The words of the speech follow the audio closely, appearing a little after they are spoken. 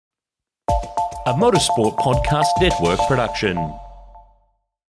a Motorsport Podcast Network production.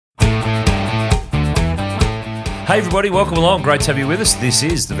 Hey everybody, welcome along. Great to have you with us. This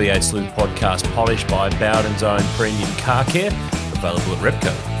is the V8 Sleuth podcast, polished by Bowden's own premium car care, available at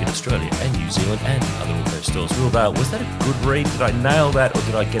Repco in Australia and New Zealand and other auto stores. Will Dale, was that a good read? Did I nail that or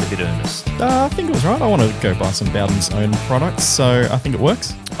did I get a bit earnest? I think it was right. I want to go buy some Bowden's own products, so I think it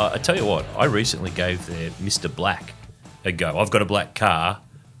works. I tell you what, I recently gave their Mr. Black a go. I've got a black car.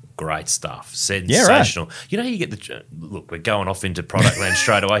 Great stuff. Sensational. Yeah, right. You know how you get the... Look, we're going off into product land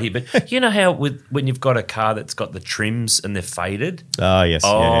straight away here, but you know how when you've got a car that's got the trims and they're faded? Yes.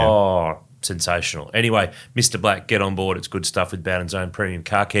 Oh, sensational. Anyway, Mr. Black, get on board. It's good stuff with Bowden's own premium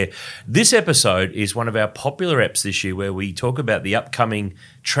car care. This episode is one of our popular eps this year where we talk about the upcoming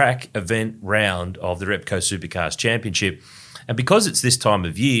track event round of the Repco Supercars Championship. And because it's this time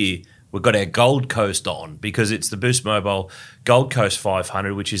of year, we've got our Gold Coast on because it's the Boost Mobile Gold Coast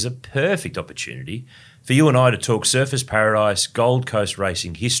 500, which is a perfect opportunity for you and I to talk Surfers Paradise, Gold Coast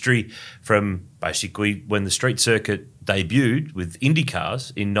racing history from basically when the street circuit debuted with Indy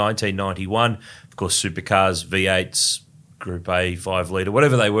cars in 1991. Of course, supercars, V8s, Group A, 5 litre,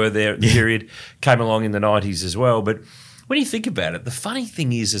 whatever they were there at the period, came along in the 90s as well. But when you think about it, the funny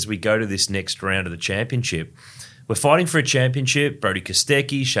thing is as we go to this next round of the championship, we're fighting for a championship. Brody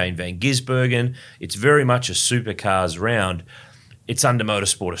Kostecki, Shane Van Gisbergen. It's very much a supercars round. It's under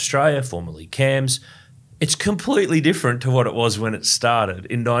Motorsport Australia, formerly CAMS. It's completely different to what it was when it started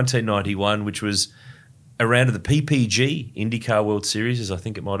in 1991, which was a round of the PPG IndyCar World Series, as I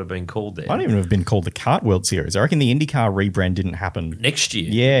think it might have been called there. Might even have been called the Kart World Series. I reckon the IndyCar rebrand didn't happen Next year.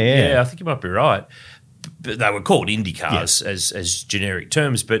 Yeah. I think you might be right. But they were called IndyCars as generic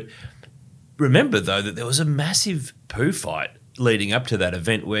terms, but remember, though, that there was a massive poo fight leading up to that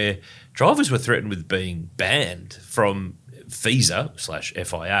event where drivers were threatened with being banned from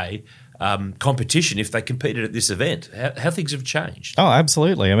FISA/FIA competition if they competed at this event. How things have changed. Oh,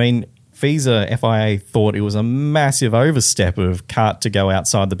 absolutely. I mean, FISA, FIA thought it was a massive overstep of kart to go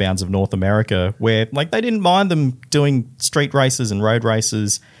outside the bounds of North America where, like, they didn't mind them doing street races and road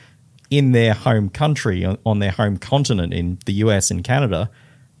races in their home country, on their home continent in the US and Canada.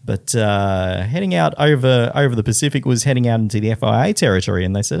 But heading out over the Pacific was heading out into the FIA territory,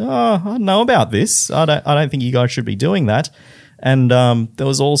 and they said, "Oh, I don't know about this. I don't think you guys should be doing that." And there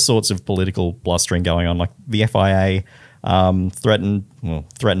was all sorts of political blustering going on. Like the FIA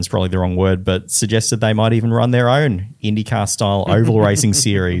threaten's probably the wrong word, but suggested they might even run their own IndyCar style oval racing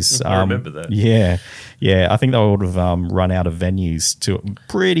series. I remember that. Yeah. I think they would have run out of venues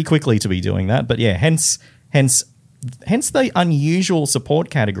pretty quickly to be doing that. But yeah, hence the unusual support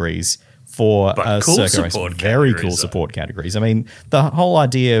categories for a cool circuit race. Very cool though. support categories. I mean, the whole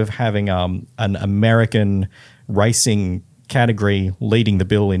idea of having an American racing category leading the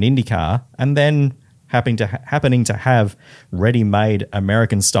bill in IndyCar and then happening to have ready-made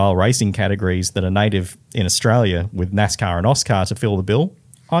American-style racing categories that are native in Australia with NASCAR and OSCAR to fill the bill,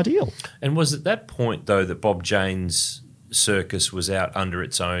 ideal. And was at that point, though, that Bob Jane's circus was out under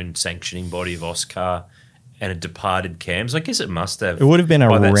its own sanctioning body of OSCAR and it departed CAMS? I guess it must have. It would have been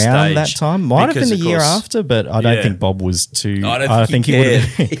around that stage, time. Might have been the year course, after, but I don't think Bob was too... I think he would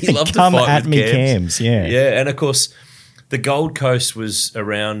have he loved come to fight at with me CAMS. Yeah, and of course, the Gold Coast was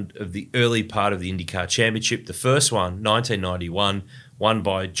around of the early part of the IndyCar Championship. The first one, 1991, won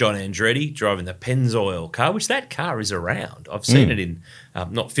by John Andretti, driving the Pennzoil car, which that car is around. I've seen it in,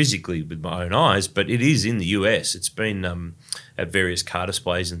 not physically with my own eyes, but it is in the US. It's been at various car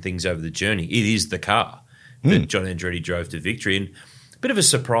displays and things over the journey. It is the car that John Andretti drove to victory. And a bit of a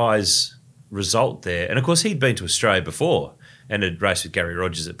surprise result there. And, of course, he'd been to Australia before and had raced with Gary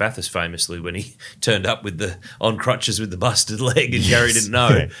Rogers at Bathurst famously when he turned up on crutches with the busted leg and Gary didn't know.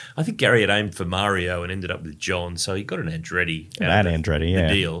 Yeah. I think Gary had aimed for Mario and ended up with John, so he got an Andretti out of the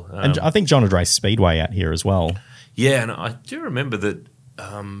deal. And I think John had raced Speedway out here as well. Yeah, and I do remember that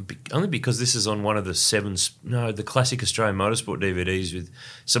only because this is on one of the classic Australian Motorsport DVDs with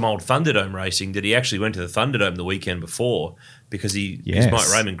some old Thunderdome racing, that he actually went to the Thunderdome the weekend before because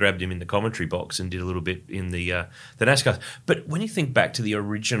Mike Raymond grabbed him in the commentary box and did a little bit in the NASCAR. But when you think back to the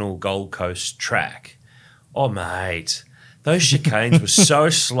original Gold Coast track, oh mate, those chicanes were so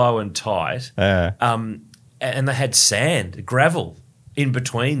slow and tight, and they had sand, gravel in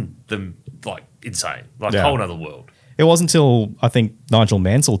between them, like insane, like a whole other world. It wasn't until, I think, Nigel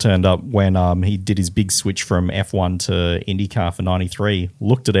Mansell turned up when he did his big switch from F1 to IndyCar for 93,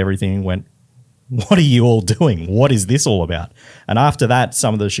 looked at everything and went, what are you all doing? What is this all about? And after that,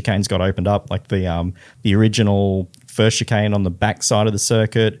 some of the chicanes got opened up, like the original first chicane on the back side of the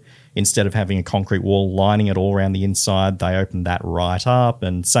circuit. instead of having a concrete wall lining it all around the inside, they opened that right up.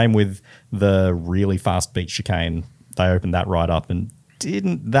 And same with the really fast beach chicane. They opened that right up, and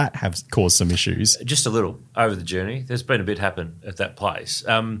didn't that have caused some issues? Just a little over the journey. There's been a bit happen at that place.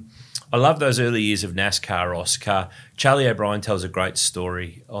 I love those early years of NASCAR, Oscar. Charlie O'Brien tells a great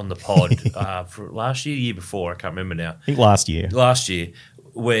story on the pod for last year, year before, I can't remember now. I think last year,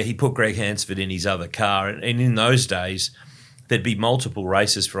 where he put Greg Hansford in his other car. And in those days, there'd be multiple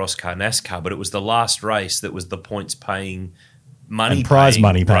races for Oscar NASCAR, but it was the last race that was the points-paying, prize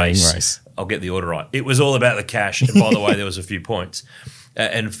money paying race. I'll get the order right. It was all about the cash. And by the way, there was a few points.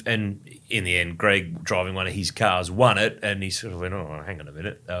 And in the end, Greg, driving one of his cars, won it, and he sort of went, oh, hang on a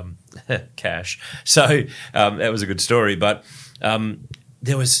minute, cash. So that was a good story. But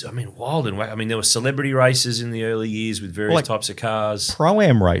there was, wild and wacky. There were celebrity races in the early years with various types of cars.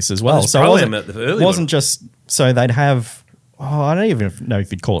 Pro-Am race as well. So it wasn't just, so they'd have, I don't even know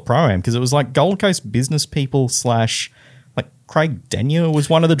if you'd call it Pro-Am, because it was like Gold Coast business people / like Craig Denyer was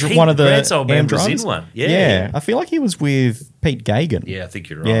one of the AM drivers. In one. Yeah. I feel like he was with Pete Gagan. Yeah, I think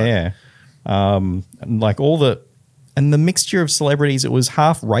you're right. Yeah. And like and the mixture of celebrities, it was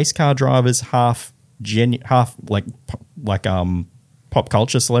half race car drivers, half pop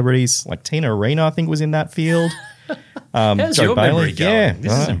culture celebrities. Like Tina Arena, I think, was in that field. How's Joe your Bailey. memory going? Yeah,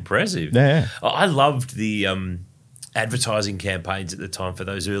 This is impressive. Yeah. I loved the advertising campaigns at the time for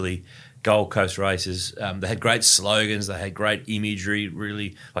those early Gold Coast races. They had great slogans. They had great imagery,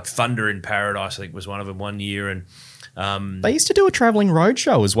 really, like Thunder in Paradise, I think, was one of them one year. And they used to do a travelling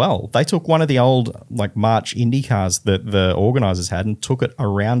roadshow as well. They took one of the old March Indy cars that the organisers had and took it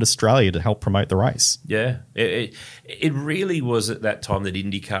around Australia to help promote the race. Yeah, it really was at that time that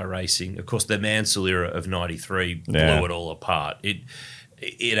IndyCar racing, of course, the Mansell era of '93 blew it all apart.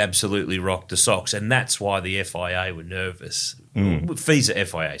 It absolutely rocked the socks, and that's why the FIA were nervous. FISA,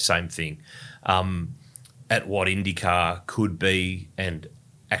 FIA, same thing, at what IndyCar could be and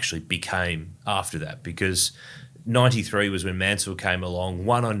actually became after that, because 93 was when Mansell came along,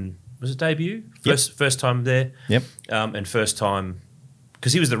 won on, was it debut? First time there. Yep. And first time,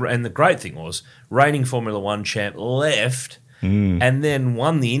 because he was and the great thing was, reigning Formula One champ left and then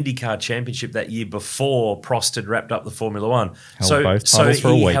won the IndyCar championship that year before Prost had wrapped up the Formula One. Held both titles for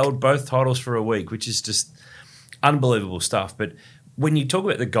a week. Held both titles for a week, which is just unbelievable stuff. But when you talk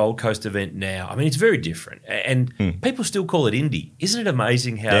about the Gold Coast event now, it's very different. And people still call it Indy. Isn't it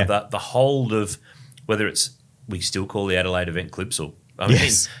amazing how the hold of, whether it's, we still call the Adelaide event Clipsal.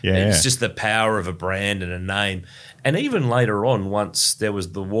 It's just the power of a brand and a name. And even later on, once there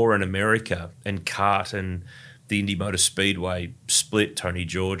was the war in America and kart and the Indy Motor Speedway split, Tony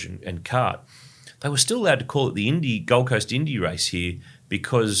George and kart, they were still allowed to call it the Gold Coast Indy race here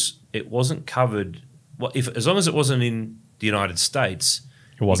because it wasn't covered. Well, as long as it wasn't in the United States,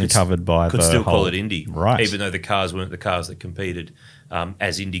 it wasn't covered by could the still whole, call it Indy, right? Even though the cars weren't the cars that competed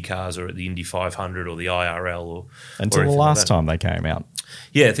as Indy cars or at the Indy 500 or the IRL until the last time they came out.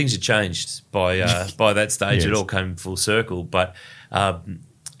 Yeah, things had changed by that stage. Yes. It all came full circle. But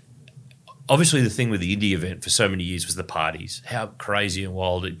obviously, the thing with the Indy event for so many years was the parties. How crazy and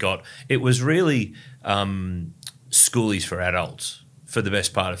wild it got! It was really schoolies for adults for the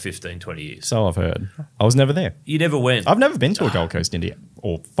best part of 15, 20 years. So I've heard. I was never there. You never went? I've never been to a Gold Coast Indy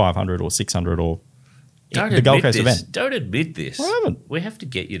or 500 or 600 or the Gold Coast event. Don't admit this. I haven't. We have to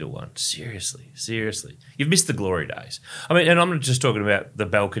get you to one. Seriously. You've missed the glory days. And I'm not just talking about the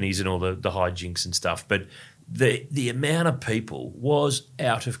balconies and all the hijinks and stuff, but the amount of people was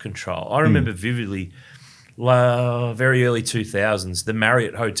out of control. I remember vividly, very early 2000s, the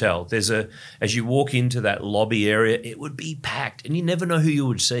Marriott Hotel. As you walk into that lobby area, it would be packed, and you never know who you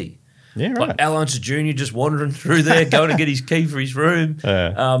would see. Yeah, right. Like Al Unser Jr. just wandering through there, going to get his key for his room.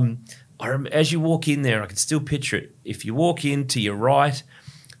 As you walk in there, I can still picture it. If you walk in to your right,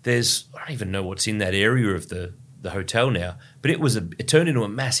 I don't even know what's in that area of the hotel now, but it turned into a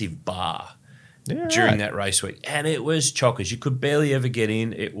massive bar during that race week, and it was chockers. You could barely ever get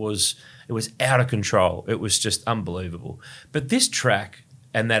in. It was out of control. It was just unbelievable. But this track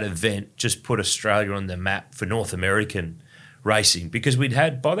and that event just put Australia on the map for North American racing, because we'd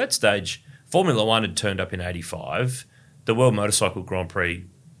had, by that stage, Formula One had turned up in 85, the World Motorcycle Grand Prix,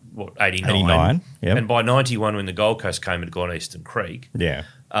 89? Yep. And by 91, when the Gold Coast came, it had gone Eastern Creek. Yeah.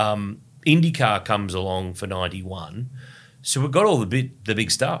 IndyCar comes along for 91. So we've got all the big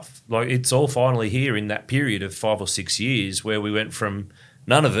stuff. Like, it's all finally here in that period of 5 or 6 years where we went from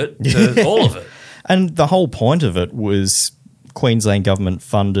none of it to all of it. And the whole point of it was Queensland government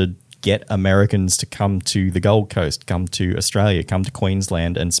funded get Americans to come to the Gold Coast, come to Australia, come to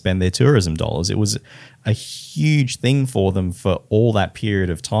Queensland and spend their tourism dollars. It was a huge thing for them for all that period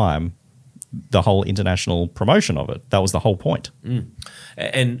of time, the whole international promotion of it. That was the whole point.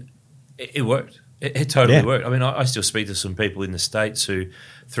 And it worked. It totally worked. I mean, I still speak to some people in the States who,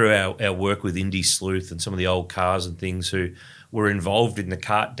 through our work with Indy Sleuth and some of the old cars and things, who were involved in the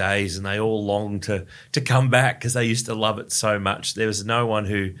kart days, and they all longed to come back because they used to love it so much. There was no one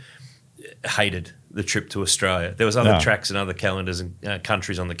who hated the trip to Australia. There was other tracks and other calendars and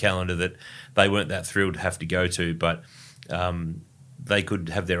countries on the calendar that they weren't that thrilled to have to go to, but they could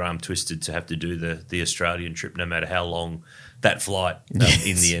have their arm twisted to have to do the Australian trip, no matter how long that flight in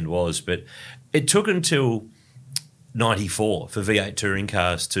the end was. But it took until 94 for V8 touring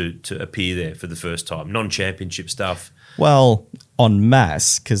cars to appear there for the first time. Non-championship stuff. Well, en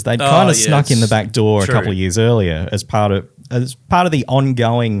masse, because they'd kind of snuck in the back door a couple of years earlier as part of the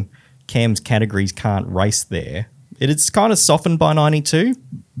ongoing CAMS categories can't race there. It's kind of softened by 92,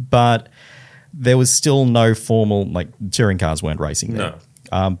 but there was still no formal, like, touring cars weren't racing there.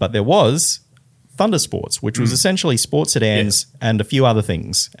 No. But there was Thunder Sports, which was essentially sports sedans and a few other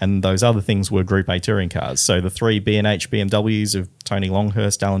things. And those other things were Group A touring cars. So the 3 B&H BMWs of Tony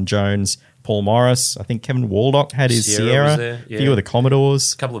Longhurst, Alan Jones, Paul Morris. I think Kevin Waldock had his Sierra. A few of the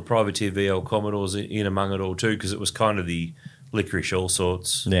Commodores. A couple of privateer VL Commodores in among it all too, because it was kind of the licorice all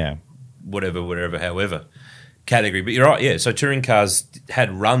sorts. Yeah. Whatever, however category. But you're right, yeah. So touring cars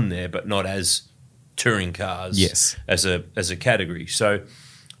had run there, but not as touring cars as a category. So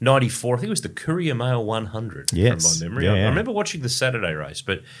 94, I think it was the Courier Mail 100 from my memory. I remember watching the Saturday race,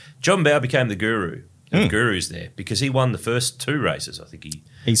 but John Bowe became the guru. The guru's there because he won the first 2 races. I think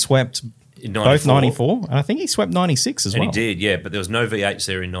he swept in both 94, and I think he swept 96 as well. And he did, yeah, but there was no V8s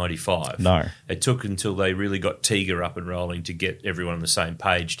there in 95. No. It took until they really got Tiga up and rolling to get everyone on the same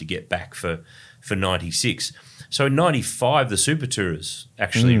page to get back for 96. So in 95, the Super Tourers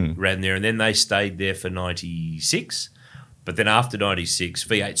actually ran there, and then they stayed there for 96. But then after 96,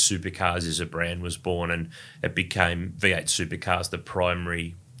 V8 Supercars as a brand was born, and it became V8 Supercars the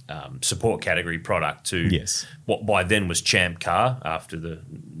primary support category product to what by then was Champ Car, after the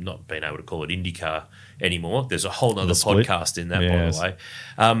not being able to call it IndyCar anymore. There's a whole other podcast in that, by the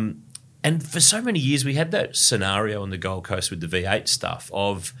way. And for so many years, we had that scenario on the Gold Coast with the V8 stuff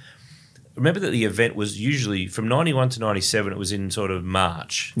of, remember that the event was usually from 91 to 97, it was in sort of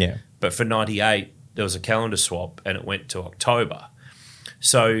March. Yeah. But for 98, there was a calendar swap and it went to October.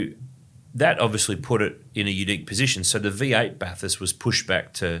 So that obviously put it in a unique position. So the V8 Bathurst was pushed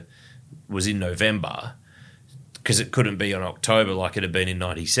back was in November because it couldn't be on October like it had been in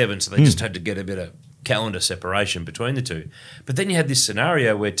 97. So they just had to get a bit of calendar separation between the two. But then you had this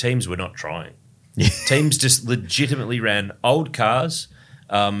scenario where teams were not trying. Teams just legitimately ran old cars,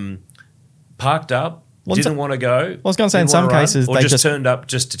 parked up, didn't want to go. I was going to say in some cases they just turned up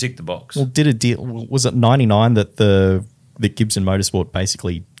just to tick the box. Well, did a deal? Was it 99 that the Gibson Motorsport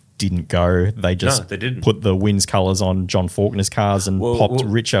basically didn't go? They just they didn't put the Wins colours on John Faulkner's cars and popped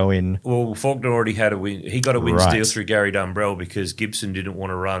Richo in. Well, Faulkner already had a win. He got a Wins deal through Gary Dumbrell because Gibson didn't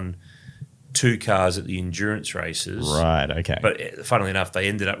want to run 2 cars at the endurance races. Right, okay. But funnily enough, they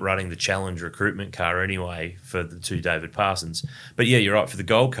ended up running the Challenge recruitment car anyway for the 2 David Parsons. But yeah, you're right. For the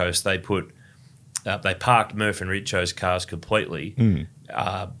Gold Coast, they parked Murph and Richo's cars completely.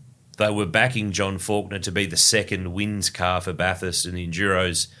 They were backing John Faulkner to be the second Wins car for Bathurst and the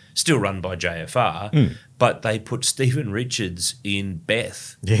Enduros, still run by JFR, but they put Stephen Richards in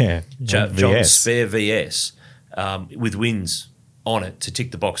Beth. Yeah, John's spare VS with Wins on it to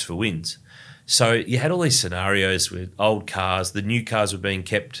tick the box for Wins. So you had all these scenarios with old cars. The new cars were being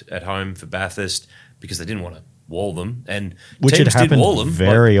kept at home for Bathurst because they didn't want to wall them, and which teams did wall them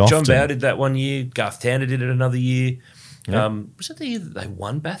very often. John Bowe did that one year. Garth Tander did it another year. Was it the year that they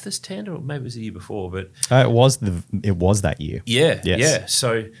won Bathurst, Tander, or maybe it was the year before? But it was that year. Yeah.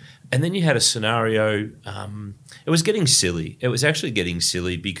 So, and then you had a scenario. It was getting silly. It was actually getting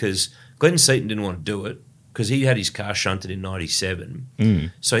silly because Glenn Seaton didn't want to do it because he had his car shunted in 97.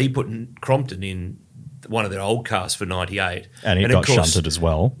 So he put Crompton in one of their old cars for 98. And it got shunted as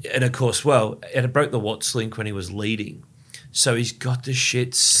well. And of course, and it broke the Watts link when he was leading. So he's got the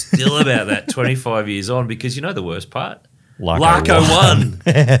shit still about that 25 years on because you know the worst part? Larko won.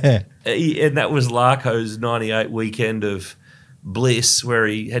 And that was Larko's 98 weekend of bliss where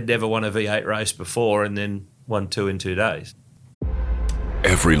he had never won a V8 race before and then won 2 in 2 days.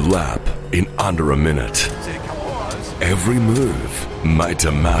 Every lap in under a minute. Every move made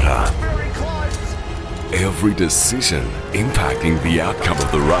to matter. Every decision impacting the outcome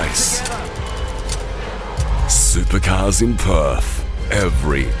of the race. Supercars in Perth.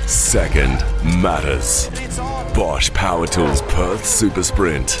 Every second matters. Bosch Power Tools Perth Super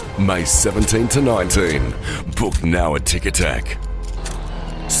Sprint, May 17 to 19. Book now at Ticketek.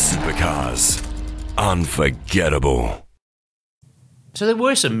 Supercars. Unforgettable. So there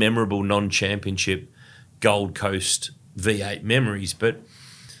were some memorable non-championship Gold Coast V8 memories, but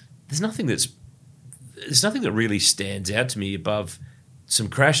there's nothing that really stands out to me above some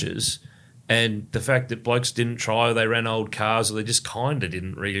crashes and the fact that blokes didn't try, or they ran old cars, or they just kind of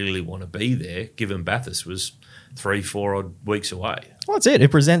didn't really want to be there, given Bathurst was 3-4 odd weeks away. Well, that's it.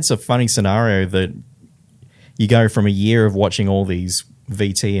 It presents a funny scenario that you go from a year of watching all these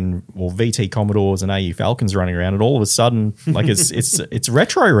VT Commodores and AU Falcons running around, and all of a sudden, like it's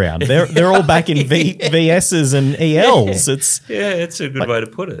retro round. They're all back in VSs and ELs. It's a good way to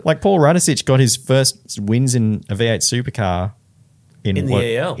put it. Like Paul Radicic got his first wins in a V8 supercar in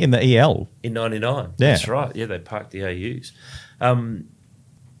the EL. In the EL. In 99. Yeah. That's right. Yeah, they parked the AUs.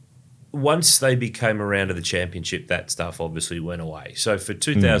 Once they became around to the championship, that stuff obviously went away. So for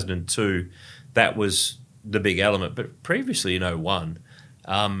 2002, that was the big element. But previously in 01,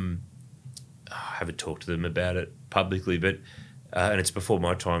 I haven't talked to them about it publicly, but and it's before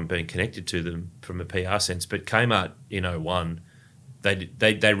my time being connected to them from a PR sense, but Kmart in 01,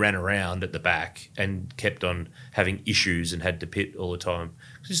 they ran around at the back and kept on having issues and had to pit all the time.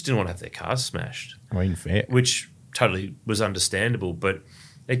 They just didn't want to have their cars smashed. I mean, fair. Which totally was understandable, but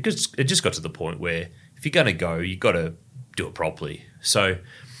it just got to the point where if you're going to go, you've got to do it properly. So,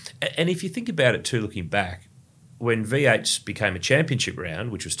 and if you think about it too, looking back, when V8s became a championship round,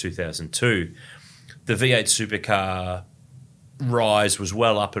 which was 2002, the V8 supercar rise was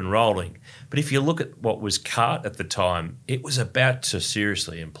well up and rolling. But if you look at what was kart at the time, it was about to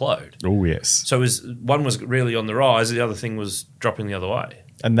seriously implode. Oh, yes. So one was really on the rise, the other thing was dropping the other way.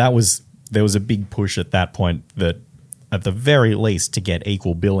 And there was a big push at that point that, at the very least, to get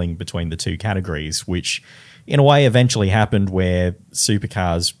equal billing between the two categories, which in a way eventually happened where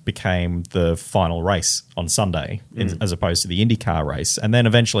supercars became the final race on Sunday as opposed to the IndyCar race. And then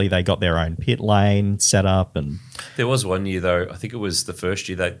eventually they got their own pit lane set up. And there was one year, though, I think it was the first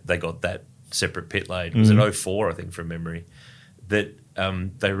year they got that separate pit lane. It was in 04, I think, from memory, that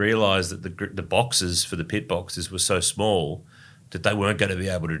they realised that the boxes for the pit boxes were so small that they weren't going to be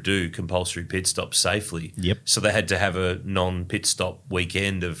able to do compulsory pit stops safely. Yep. So they had to have a non-pit stop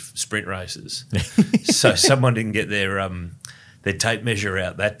weekend of sprint races. So someone didn't get their tape measure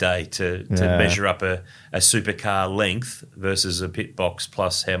out that day to measure up a supercar length versus a pit box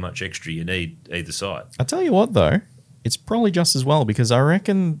plus how much extra you need either side. I tell you what, though, it's probably just as well, because I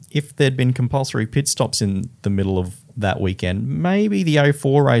reckon if there'd been compulsory pit stops in the middle of that weekend, maybe the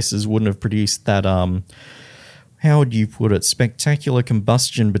 04 races wouldn't have produced that how would you put it, spectacular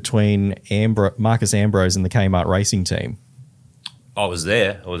combustion between Marcus Ambrose and the Kmart racing team. I was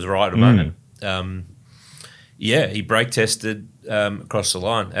there. I was right among it. He brake tested across the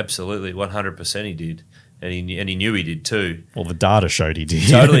line. Absolutely, 100% he did. And he knew he did too. Well, the data showed he did.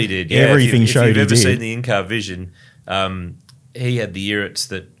 Totally did, yeah. Everything showed he did. If you've ever seen the in-car vision, he had the irrits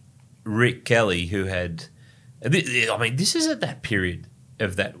that Rick Kelly, who had... I mean, this is at that period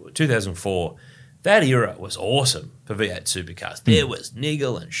of that 2004... That era was awesome for V8 supercars. There was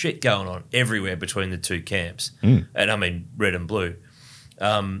niggle and shit going on everywhere between the two camps. And I mean, red and blue.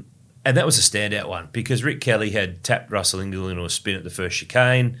 And that was a standout one because Rick Kelly had tapped Russell Ingall into a spin at the first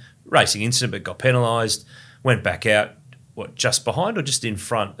chicane, racing incident, but got penalised, went back out, just behind or just in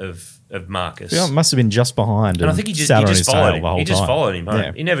front of Marcus? Yeah, it must have been just behind. And I think he just followed him. He just followed him home.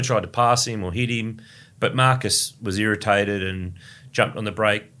 Yeah. He never tried to pass him or hit him, but Marcus was irritated and jumped on the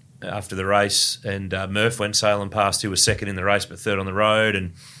brake after the race, and Murph went sailing past, who was second in the race but third on the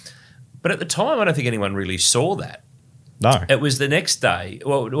road. But at the time, I don't think anyone really saw that. No. It was the next day.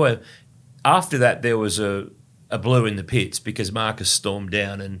 Well, after that, there was a blue in the pits because Marcus stormed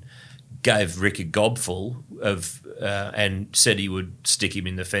down and gave Rick a gobful of and said he would stick him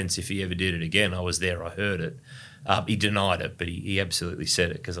in the fence if he ever did it again. I was there. I heard it. He denied it, but he absolutely said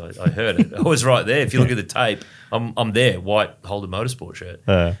it because I heard it. I was right there. If you look at the tape, I'm there, white Holden Motorsport shirt.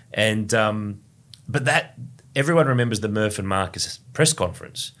 But that everyone remembers the Murph and Marcus press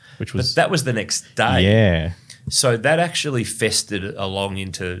conference, but that was the next day. Yeah. So that actually festered along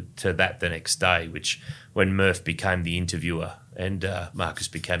into that the next day, which when Murph became the interviewer and Marcus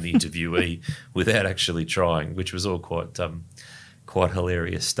became the interviewee without actually trying, which was all quite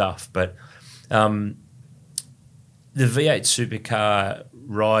hilarious stuff. But the V8 supercar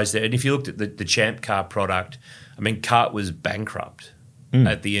rise there, and if you looked at the Champ Car product, I mean, kart was bankrupt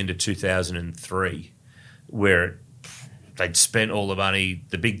at the end of 2003, where they'd spent all the money.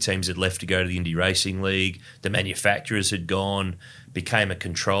 The big teams had left to go to the Indy Racing League. The manufacturers had gone, became a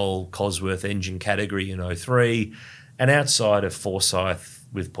control Cosworth engine category in 2003. And outside of Forsyth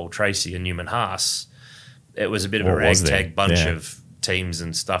with Paul Tracy and Newman Haas, it was a bit of a ragtag bunch of teams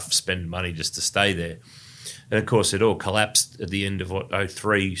and stuff spending money just to stay there. And, of course, it all collapsed at the end of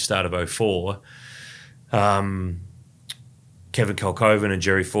 2003, start of 2004. Kevin Colcoven and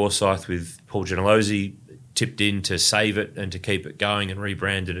Jerry Forsyth with Paul Gentilozzi tipped in to save it and to keep it going and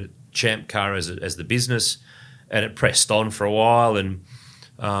rebranded it Champ Car as the business, and it pressed on for a while. And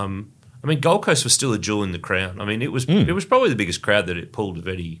Gold Coast was still a jewel in the crown. I mean, it was probably the biggest crowd that it pulled of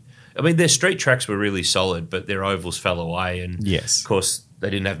any. I mean, their street tracks were really solid, but their ovals fell away, and of course they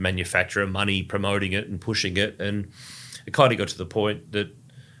didn't have manufacturer money promoting it and pushing it, and it kind of got to the point that,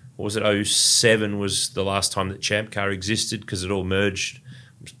 what was it, 07 was the last time that Champ Car existed because it all merged.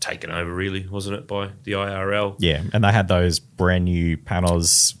 It was taken over, really, wasn't it, by the IRL? Yeah, and they had those brand new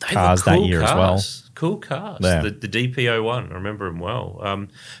Panos cars that year as well. Cool cars. Yeah. The DP01, I remember them well.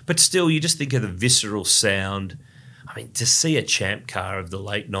 But still, you just think of the visceral sound. I mean, to see a Champ Car of the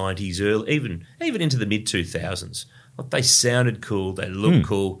late 90s, even into the mid-2000s, like, they sounded cool, they looked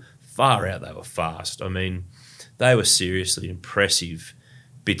cool, far out they were fast. I mean, they were seriously impressive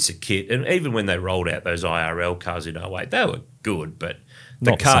bits of kit. And even when they rolled out those IRL cars in 08, they were good, but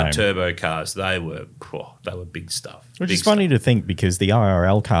the kart turbo cars, they were big stuff. Which is funny to think, because the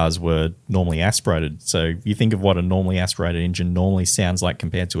IRL cars were normally aspirated. So you think of what a normally aspirated engine normally sounds like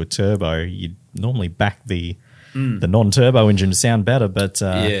compared to a turbo, you'd normally back the non-turbo engine to sound better. But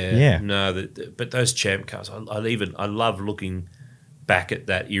but those Champ cars, I love looking back at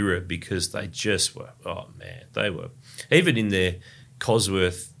that era, because they just were, they were, even in their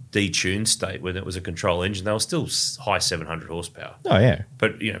Cosworth detuned state when it was a control engine, they were still high 700 horsepower. Oh, yeah.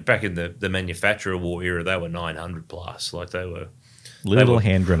 But, back in the manufacturer war era, they were 900 plus. Like, they were... Little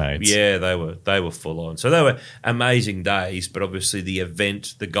hand grenades. Yeah, they were full on. So they were amazing days, but obviously the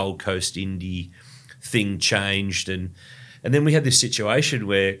event, the Gold Coast Indy thing changed. And then we had this situation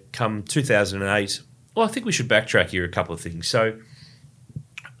where come 2008, I think we should backtrack here a couple of things. So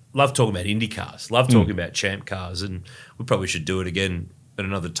love talking about Indy cars, love talking about Champ cars, and we probably should do it again at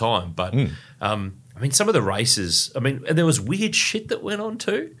another time. But, some of the races, and there was weird shit that went on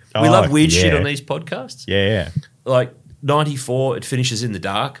too. We love weird shit on these podcasts. Yeah. Like 94, it finishes in the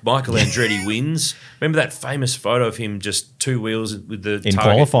dark. Michael Andretti wins. Remember that famous photo of him just two wheels with the in target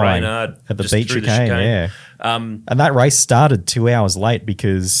qualifying Reynard at the beach chicane, yeah. And that race started 2 hours late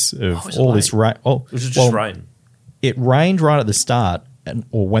because of all this rain. It was just rain. It rained right at the start,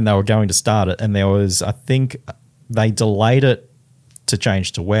 or when they were going to start it, and there was, I think, they delayed it to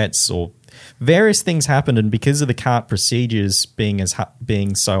change to wets, or various things happened, and because of the kart procedures being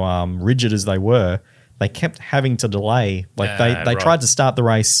so rigid as they were, they kept having to delay. Like they tried to start the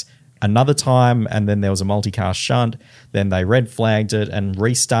race another time, and then there was a multi-car shunt. Then they red flagged it and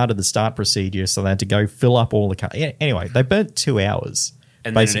restarted the start procedure, so they had to go fill up all the cars. Anyway, they burnt 2 hours,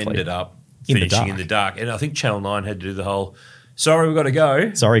 and basically, then it ended up finishing in the dark. And I think Channel 9 had to do the whole, sorry, we've got to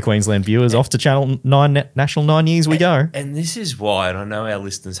go. Sorry, Queensland viewers, off to Channel 9 National 9 Years we go. And this is why, and I know our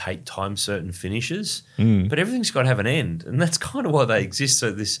listeners hate time certain finishes, but everything's got to have an end, and that's kind of why they exist.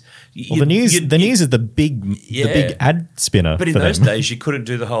 So this, the news is the big ad spinner. But in those days, you couldn't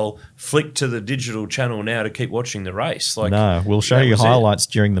do the whole flick to the digital channel now to keep watching the race. Like, no, we'll show you highlights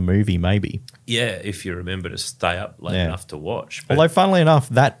during the movie, maybe. Yeah, if you remember to stay up late enough to watch. But, although, funnily enough,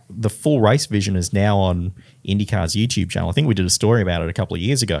 the full race vision is now on IndyCar's YouTube channel. I think we did a story about it a couple of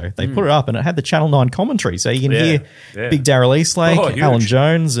years ago. They put it up, and it had the Channel 9 commentary, so you can hear Big Darrell Eastlake, Alan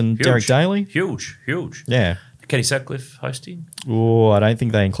Jones, and Derek Daly. Huge. Yeah. Kenny Sutcliffe hosting. Oh, I don't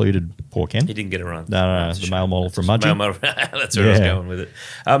think they incled poor Ken. He didn't get a run. No, the male model from Mudgee. That's where I was going with it.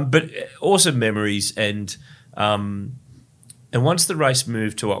 But awesome memories, and once the race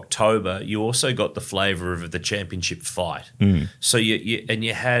moved to October, you also got the flavour of the championship fight. So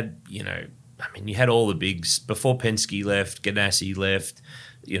you had, you had all the bigs before Penske left, Ganassi left,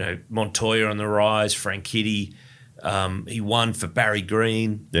 Montoya on the rise, Franchitti. He won for Barry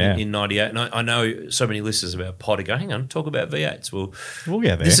Green in 98. And I know so many listeners about Potter go, hang on, talk about V8s. Well, we'll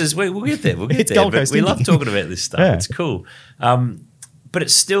get there. We'll get there. It's Gold Coast. We love talking about this stuff. It's cool. But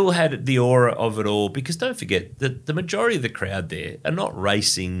it still had the aura of it all, because don't forget that the majority of the crowd there are not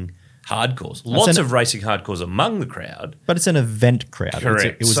racing hardcores. Lots of racing hardcores among the crowd. But it's an event crowd.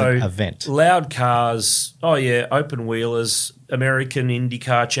 Correct. It was an event. Loud cars, open wheelers, American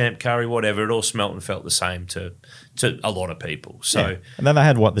IndyCar, Champ Car, whatever, it all smelt and felt the same to to a lot of people. So And then they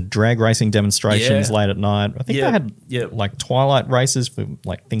had the drag racing demonstrations Yeah. late at night. I think Yeah. they had Yeah. like twilight races for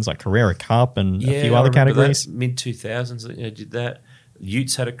like things like Carrera Cup and a few I other remember categories. that, mid-2000s, did that.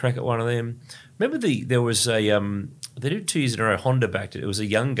 Utes had a crack at one of them. Remember there was a they did 2 years in a row. Honda backed it. It was a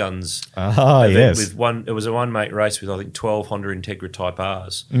Young Guns Ah, event yes. with one. It was a one mate race with I think 12 Honda Integra Type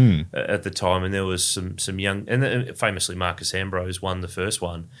R's at the time, and there was some young and then famously Marcus Ambrose won the first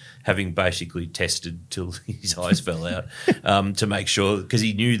one, having basically tested till his eyes fell out to make sure because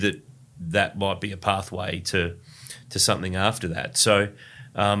he knew that might be a pathway to something after that. So.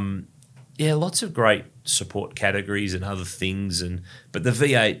 Lots of great support categories and other things, but the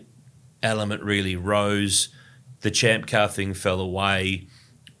V8 element really rose. The Champ Car thing fell away,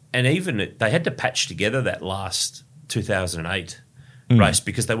 and even they had to patch together that last 2008 race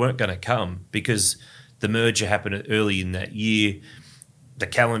because they weren't going to come because the merger happened early in that year. The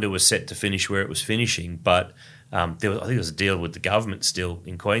calendar was set to finish where it was finishing, but I think there was a deal with the government still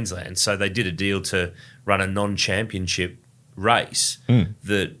in Queensland, so they did a deal to run a non-championship race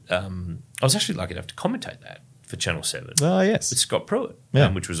that I was actually lucky enough to commentate that for Channel 7 Oh, yes. with Scott Pruitt,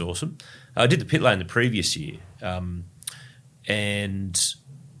 Yeah. which was awesome. I did the pit lane the previous year, and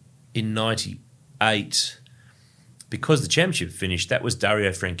in 98, because the championship finished, that was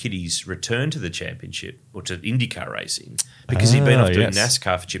Dario Franchitti's return to the championship or to IndyCar racing because he'd been off doing yes.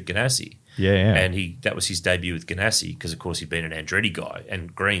 NASCAR for Chip Ganassi. Yeah. And that was his debut with Ganassi because, of course, he'd been an Andretti guy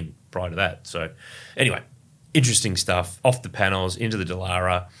and Green prior to that. So, anyway, interesting stuff. Off the panels, into the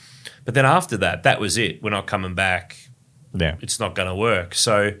Dallara. But then after that was it. We're not coming back. Yeah. It's not going to work.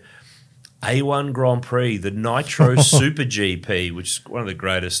 So, A1 Grand Prix, the Nitro Super GP, which is one of the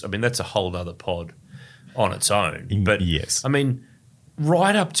greatest. I mean, that's a whole other pod on its own. But, yes. I mean,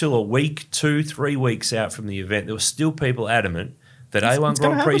 right up till a week, 2-3 weeks out from the event, there were still people adamant that A1 it's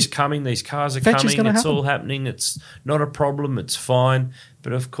gonna Grand Prix is happen. coming, these cars are Fetch is coming, gonna it's happen. all happening, it's not a problem, it's fine.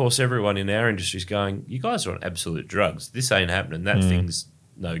 But of course, everyone in our industry is going, you guys are on absolute drugs. This ain't happening. That thing's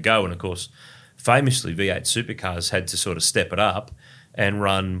no go. And of course, famously, V8 supercars had to sort of step it up and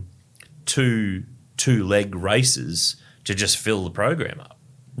run two-leg races to just fill the program up.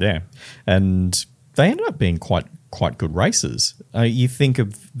 Yeah. And they ended up being quite good races. You think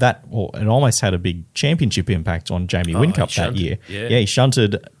of that, well, it almost had a big championship impact on Jamie Whincup that shunted, year. yeah. He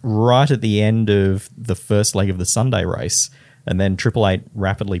shunted right at the end of the first leg of the Sunday race, and then Triple Eight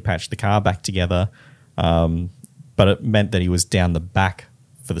rapidly patched the car back together. But it meant that he was down the back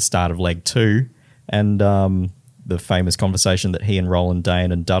for the start of leg 2, and the famous conversation that he and Roland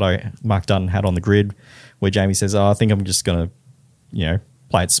Dane and Mark Dutton had on the grid, where Jamie says, "I think I'm just going to,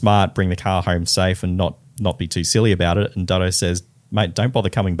 play it smart, bring the car home safe, and not be too silly about it." And Dutto says, "Mate, don't bother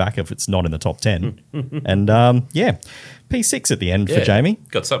coming back if it's not in the top 10." And P6 at the end for Jamie.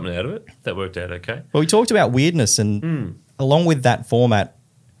 Got something out of it. That worked out okay. Well, we talked about weirdness, and along with that format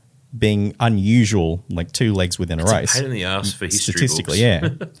being unusual, like 2 legs within a race. Pain in the ass for history Statistically,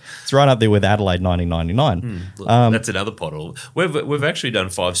 books. yeah. It's right up there with Adelaide 1999. That's another pod. We've actually done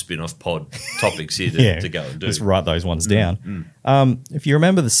 5 spin-off pod topics here to go and do. Just write those ones down. If you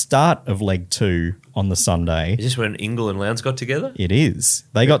remember the start of leg 2 on the Sunday, Is this when Ingle and Lowndes got together? it is.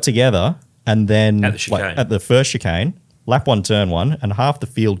 They got together, and then At the chicane. at the first chicane, lap 1, turn 1, and half the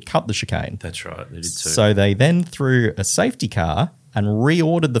field cut the chicane. That's right. They did too. So they then threw a safety car and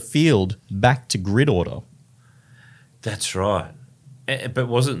reordered the field back to grid order. That's right. But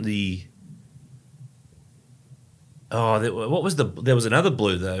wasn't the... what was there was another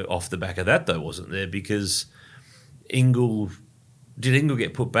blue, though, off the back of that, though, wasn't there? Because did Ingle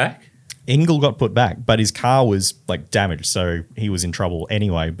get put back? Ingle got put back, but his car was damaged, so he was in trouble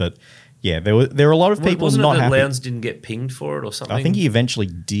anyway. But yeah, there were a lot of people Wasn't not it that happy. Lowndes didn't get pinged for it or something? I think he eventually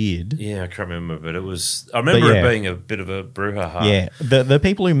did. Yeah, I can't remember, but it was... I remember it being a bit of a brouhaha. Yeah, the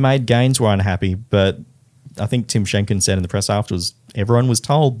people who made gains were unhappy, but I think Tim Schenken said in the press afterwards, everyone was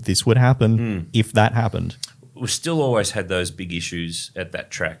told this would happen if that happened. We've still always had those big issues at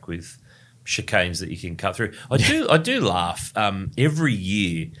that track with chicanes that you can cut through. I do laugh every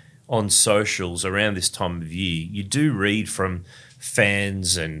year on socials around this time of year. You do read from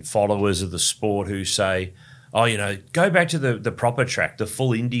fans and followers of the sport who say, go back to the proper track, the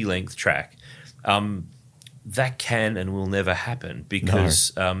full Indy length track. That can and will never happen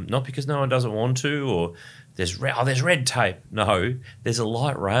because not because no one doesn't want to or there's red tape. No, there's a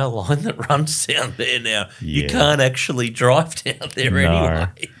light rail line that runs down there now. Yeah. You can't actually drive down there anyway.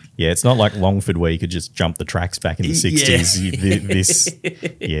 Yeah, it's not like Longford where you could just jump the tracks back in the 60s.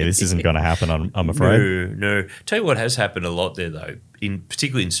 This isn't going to happen, I'm afraid. No. Tell you what has happened a lot there, though,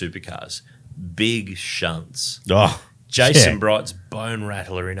 particularly in supercars, big shunts. Oh, Jason yeah. Bright's bone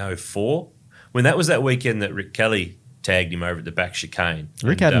rattler in 04 when that was that weekend that Rick Kelly tagged him over at the back chicane.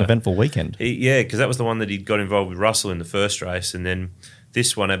 Rick had an eventful weekend. Because that was the one that he got involved with Russell in the first race, and then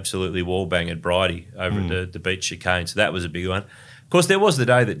this one absolutely wall-banged Bridie over at the beach chicane. So that was a big one. Of course, there was the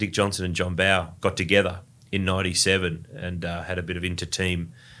day that Dick Johnson and John Bowe got together in 97 and had a bit of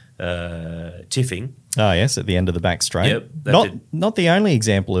inter-team tiffing. Oh, yes, at the end of the back straight. Yep. Not the only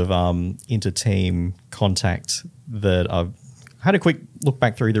example of inter-team contact that I've had a quick look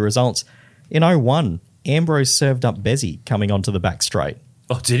back through the results. In 01, Ambrose served up Bezzy coming onto the back straight.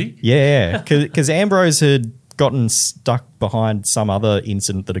 Oh, did he? Yeah, because Ambrose had gotten stuck behind some other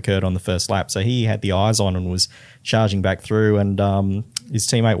incident that occurred on the first lap. So he had the eyes on and was charging back through, and his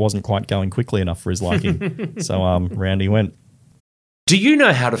teammate wasn't quite going quickly enough for his liking. So round he went. Do you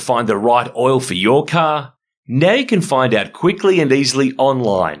know how to find the right oil for your car? Now you can find out quickly and easily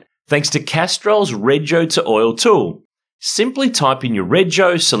online thanks to Castrol's Rego to Oil tool. Simply type in your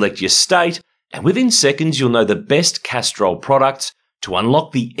Rego, select your state, and within seconds you'll know the best Castrol products to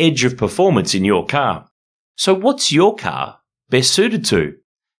unlock the edge of performance in your car. So what's your car best suited to?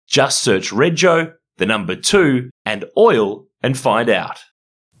 Just search Rego, the number 2, and oil and find out.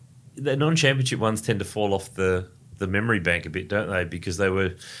 The non-championship ones tend to fall off the memory bank a bit, don't they? Because they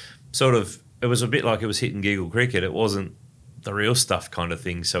were sort of, it was a bit like it was hit and giggle cricket. It wasn't the real stuff kind of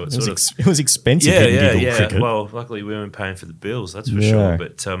thing. So it was expensive. Yeah. Cricket. Well, luckily we weren't paying for the bills, that's for sure.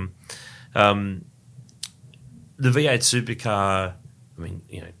 But the V8 supercar, I mean,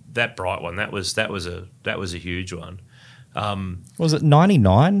 that bright one, that was a huge one. Was it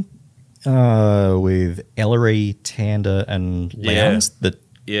 99 with Ellery, Tander, and Lowndes that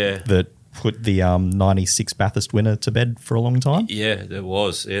put the 96 Bathurst winner to bed for a long time? Yeah, there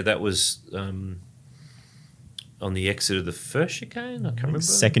was. Yeah, that was on the exit of the first chicane. I can't remember.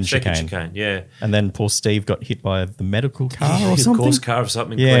 Second chicane. Yeah. And then poor Steve got hit by the medical car or something. The course car or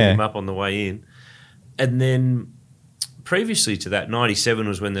something cleaned him up on the way in. And then previously to that, 97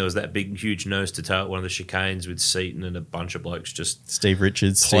 was when there was that big, huge nose to tail at one of the chicanes with Seaton and a bunch of blokes just Steve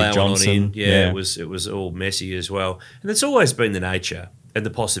Richards, plowing Steve Johnson. On in. Yeah, it was all messy as well. And it's always been the nature and the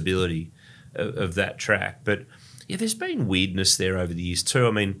possibility of that track. But yeah, there's been weirdness there over the years too.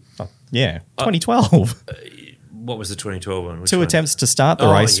 I mean, 2012. What was the 2012 one? Two attempts to start the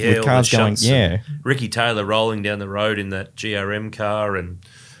race with cars going. Yeah, Ricky Taylor rolling down the road in that GRM car, and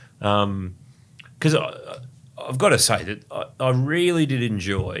because I've got to say that I really did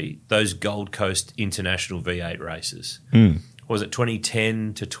enjoy those Gold Coast International V8 races. Was it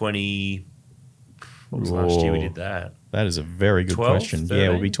 2010 to 20? What was last year we did that? That is a very good 12, question. 13? Yeah,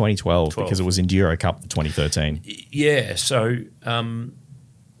 it would be 2012 because it was Enduro Cup 2013. Yeah, so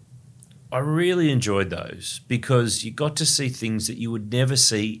I really enjoyed those because you got to see things that you would never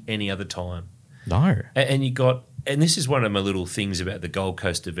see any other time. No. And this is one of my little things about the Gold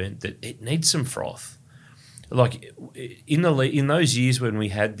Coast event, that it needs some froth. Like in those years when we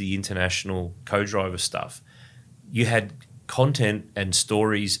had the international co-driver stuff, you had content and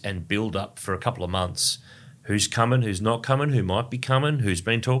stories and build up for a couple of months. Who's coming, who's not coming, who might be coming, who's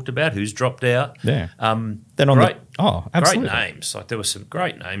been talked about, who's dropped out. Yeah. Then absolutely. Great names. Like there were some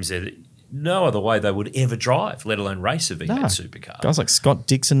great names there that no other way they would ever drive, let alone race a V8 supercar. Guys like Scott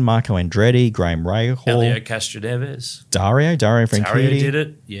Dixon, Marco Andretti, Graham Rahal, Elio Castroneves, Dario Franchitti. Dario did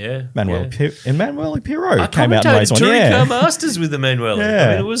it, yeah. Emanuele Pirro I came out in race one. Touring Car Masters with Emanuele. Yeah. I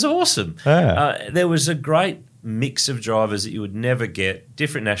mean, it was awesome. Yeah. There was a great mix of drivers that you would never get,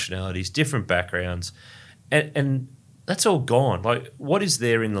 different nationalities, different backgrounds, and that's all gone. Like, what is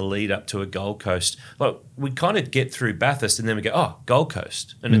there in the lead up to a Gold Coast? Like, we kind of get through Bathurst and then we go, oh, Gold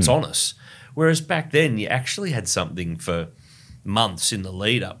Coast, and it's on us. Whereas back then, you actually had something for months in the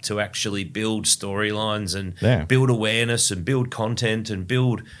lead up to actually build storylines and build awareness and build content and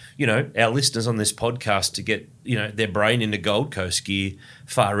build, our listeners on this podcast to get, their brain into Gold Coast gear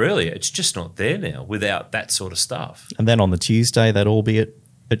far earlier. It's just not there now without that sort of stuff. And then on the Tuesday, that'd all be at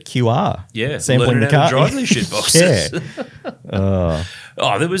QR. Yeah, sampling the car. car. Driving shit boxes.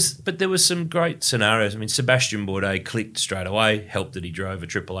 There was some great scenarios. I mean, Sebastian Bourdais clicked straight away. Helped that he drove a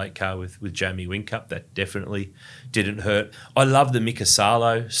 888 car with Jamie Whincup. That definitely didn't hurt. I love the Mika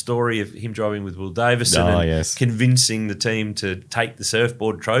Salo story of him driving with Will Davison and convincing the team to take the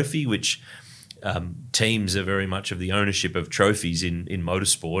surfboard trophy, which teams are very much of the ownership of trophies in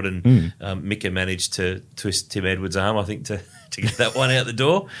motorsport, and Mika managed to twist Tim Edwards' arm, I think, to get that one out the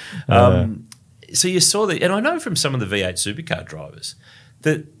door. So you saw that, and I know from some of the V8 supercar drivers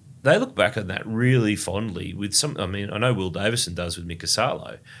that they look back on that really fondly with some. I mean, I know Will Davison does with Mika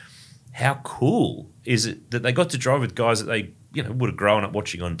Salo. How cool is it that they got to drive with guys that they would have grown up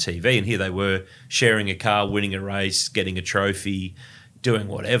watching on TV, and here they were sharing a car, winning a race, getting a trophy, doing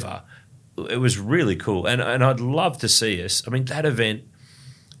whatever. it was really cool. And I'd love to see us. I mean, that event,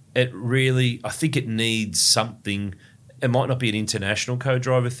 it really, I think it needs something. It might not be an international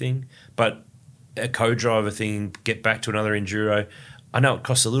co-driver thing, but a co-driver thing, get back to another enduro. I know it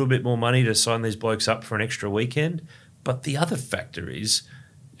costs a little bit more money to sign these blokes up for an extra weekend, but the other factor is,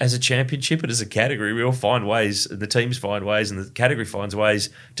 as a championship and as a category, we all find ways, the teams find ways, and the category finds ways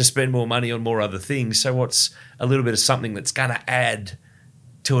to spend more money on more other things. So what's a little bit of something that's going to add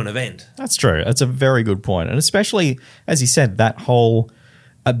to an event? That's true. That's a very good point. And especially, as you said, that whole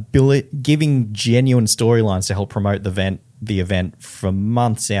ability, giving genuine storylines to help promote the event for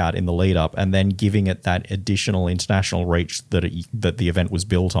months out in the lead up, and then giving it that additional international reach that the event was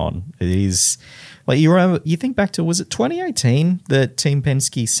built on. It is like, you think back to, was it 2018 that Team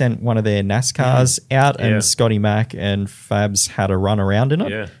Penske sent one of their NASCARs out and Scotty Mack and Fabs had a run around in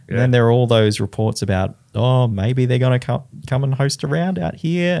it? Yeah. And then there are all those reports about, maybe they're going to come and host a round out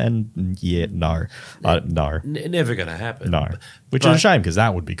here, and no. Never going to happen. No, which is a shame, because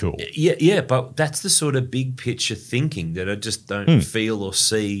that would be cool. Yeah, but that's the sort of big picture thinking that I just don't feel or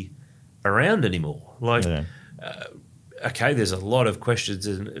see around anymore. Like, okay, there's a lot of questions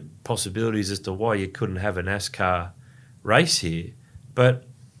and possibilities as to why you couldn't have a NASCAR race here, but,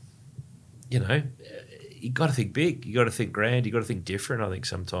 you know, you got to think big, you got to think grand, you got to think different, I think,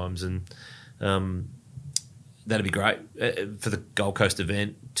 sometimes, and that'd be great for the Gold Coast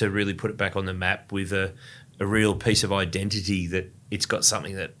event to really put it back on the map with a real piece of identity, that it's got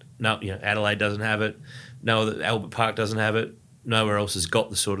something that Adelaide doesn't have it, Albert Park doesn't have it, nowhere else has got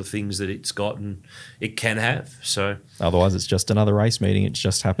the sort of things that it's got and it can have. So otherwise, it's just another race meeting. It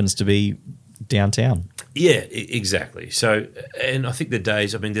just happens to be downtown. Yeah, exactly. So, and I think the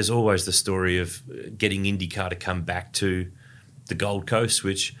days, I mean, there's always the story of getting IndyCar to come back to the Gold Coast,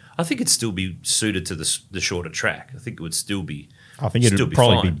 which I think it'd still be suited to the shorter track. I think it would still be. I think it would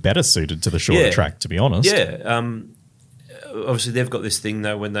probably be better suited to the shorter track, to be honest. Yeah. Obviously, they've got this thing,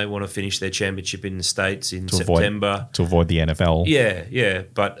 though, when they want to finish their championship in the States in September. To avoid the NFL. Yeah.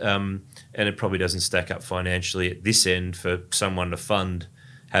 But and it probably doesn't stack up financially at this end for someone to fund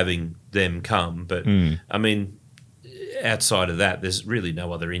having them come. But, I mean, outside of that, there's really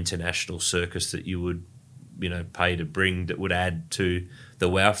no other international circus that you would, pay to bring that would add to the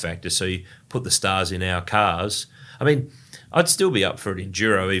wow factor. So you put the stars in our cars. I mean, I'd still be up for an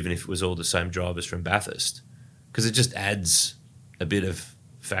enduro even if it was all the same drivers from Bathurst, because it just adds a bit of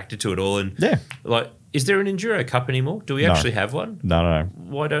factor to it all. And is there an Enduro Cup anymore? Do we actually have one? No.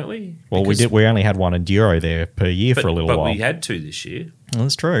 Why don't we? Well, we only had one Enduro there per year for a little while. But we had two this year. Well,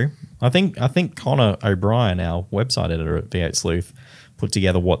 that's true. I think Connor O'Brien, our website editor at V8 Sleuth, put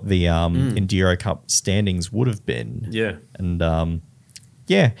together what the Enduro Cup standings would have been. Yeah. And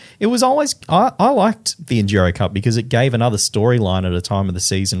it was always I liked the Enduro Cup because it gave another storyline at a time of the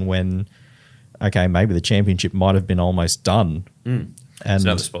season when, okay, maybe the championship might have been almost done. And it's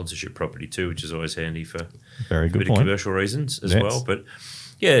another sponsorship property too, which is always handy for very good a bit of commercial reasons as well. But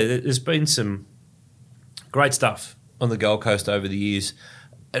yeah, there's been some great stuff on the Gold Coast over the years.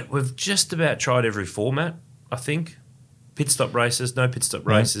 We've just about tried every format, I think. Pit stop races, no pit stop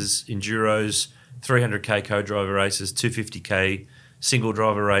races, enduros, 300k co-driver races, 250k single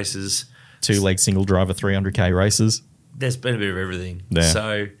driver races. 2-leg single driver 300k races. There's been a bit of everything. Yeah.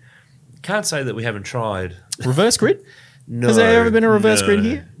 So can't say that we haven't tried. Reverse grid? No. Has there ever been a reverse grid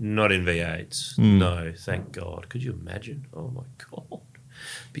here? Not in V8s. No, thank God. Could you imagine? Oh, my God.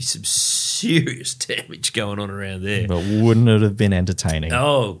 Be some serious damage going on around there. But wouldn't it have been entertaining?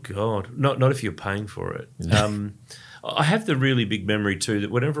 Oh, God. Not if you're paying for it. I have the really big memory, too, that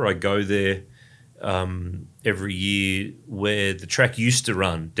whenever I go there every year where the track used to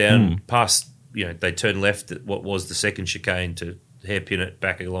run down past, they turn left at what was the second chicane to hairpin it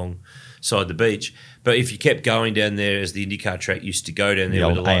back alongside the beach. But if you kept going down there as the IndyCar track used to go down there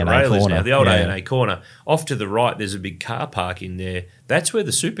where the light rail is now, the old A&A corner, off to the right there's a big car park in there. That's where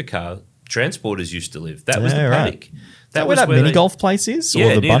the supercar transporters used to live. That was the paddock. Right. That was where mini golf place is?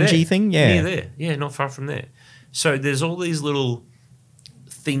 Or the bungee thing? Yeah. Near there. Yeah, not far from there. So there's all these little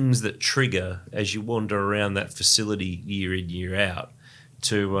things that trigger as you wander around that facility year in, year out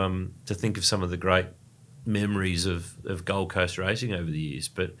to think of some of the great memories of Gold Coast racing over the years.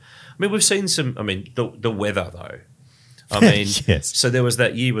 But, I mean, we've seen some, the weather, though. I mean, yes. So there was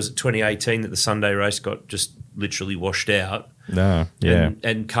that year, was it 2018, that the Sunday race got just literally washed out? No, yeah.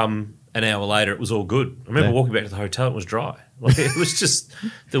 And come an hour later, it was all good. I remember walking back to the hotel, it was dry. Like, it was just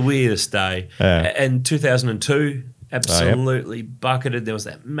the weirdest day. And 2002, absolutely bucketed. There was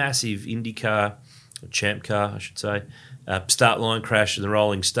that massive IndyCar, or Champ Car, I should say, start line crash in the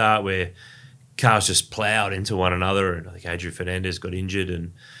rolling start where cars just ploughed into one another, and I think Adrian Fernandez got injured,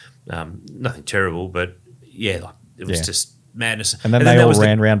 and Nothing terrible, but it was just madness. And then they all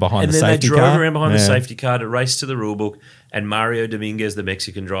ran around behind the safety car. And then they drove around behind the safety car to race to the rule book, and Mario Dominguez, the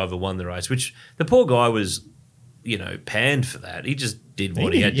Mexican driver, won the race, which the poor guy was, panned for that. He just did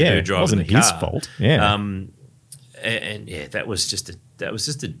what he had to do driving the car. It wasn't his fault. Yeah. That was just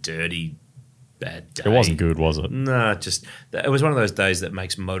a dirty, bad day. It wasn't good, was it? No, it was one of those days that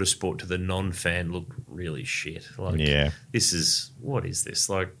makes motorsport to the non-fan look really shit. What is this?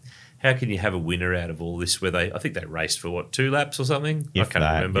 Like, how can you have a winner out of all this where I think they raced for 2 laps or something? I can't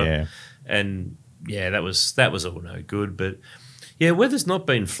remember. Yeah. And that was all no good. But weather's not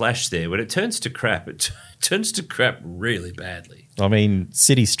been flashed there. When it turns to crap, it turns to crap really badly. I mean,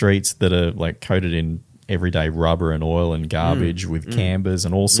 city streets that are like coated in everyday rubber and oil and garbage with cambers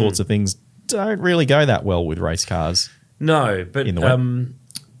and all sorts of things don't really go that well with race cars. No, but in the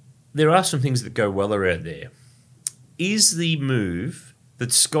there are some things that go well around there. Is the move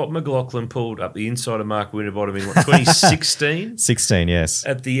that Scott McLaughlin pulled up the inside of Mark Winterbottom in 2016? 16, yes.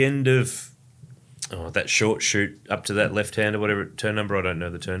 At the end of that short shoot up to that left-hand or whatever turn number. I don't know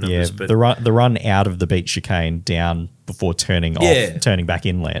the turn numbers. Yeah, but the run out of the beach chicane down before turning off, turning back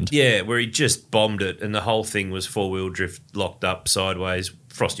inland. Yeah, where he just bombed it and the whole thing was four-wheel drift locked up sideways.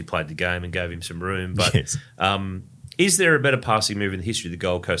 Frosty played the game and gave him some room. But yes. Is there a better passing move in the history of the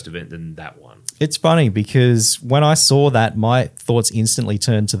Gold Coast event than that one? It's funny because when I saw that, my thoughts instantly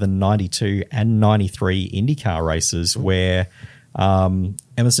turned to the 92 and 93 IndyCar races where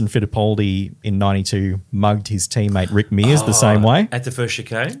Emerson Fittipaldi in 92 mugged his teammate Rick Mears the same way. At the first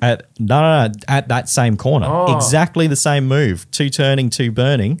chicane? At that same corner. Exactly the same move. 2 turning, 2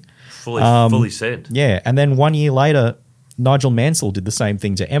 burning. Fully said. Yeah, and then 1 year later, Nigel Mansell did the same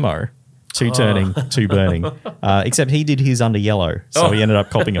thing to Emo. 2 turning, 2 burning. Except he did his under yellow, so he ended up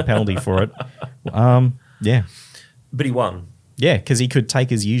copping a penalty for it. Yeah. But he won. Yeah, because he could take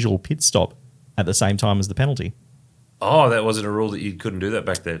his usual pit stop at the same time as the penalty. Oh, that wasn't a rule that you couldn't do that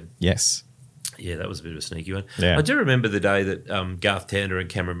back then. Yes. Yeah, that was a bit of a sneaky one. Yeah. I do remember the day that Garth Tander and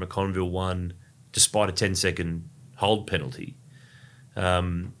Cameron McConville won despite a 10-second hold penalty. I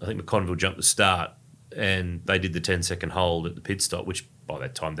think McConville jumped the start and they did the 10-second hold at the pit stop, which by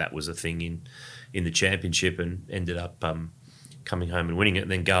that time that was a thing in the championship and ended up coming home and winning it.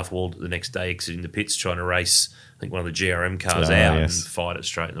 And then Garth Wald the next day exiting the pits trying to race, I think, one of the GRM cars out and fight it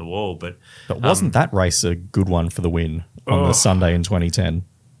straight in the wall. But wasn't that race a good one for the win on the Sunday in 2010?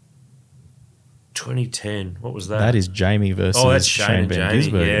 2010, what was that? That is Jamie versus that's Shane Van and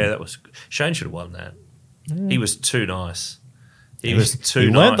Jamie. Gisbergen. Yeah, that was Shane should have won that. He was too nice. He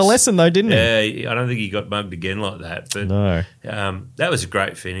learned the lesson though, didn't he? Yeah, I don't think he got mugged again like that. But no, that was a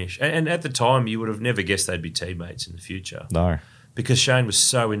great finish. And at the time, you would have never guessed they'd be teammates in the future. No, because Shane was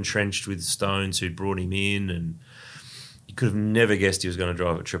so entrenched with Stones, who'd brought him in, and you could have never guessed he was going to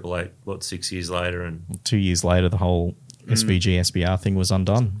drive at Triple Eight. 6 years later, and 2 years later, the whole SVG SBR thing was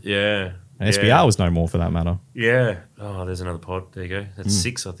undone. Yeah. And SBR was no more for that matter. Yeah. Oh, there's another pod. There you go. That's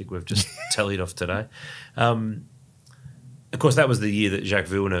 6. I think we've just tallied off today. Of course, that was the year that Jacques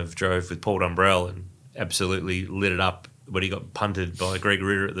Villeneuve drove with Paul Dumbrell and absolutely lit it up when he got punted by Greg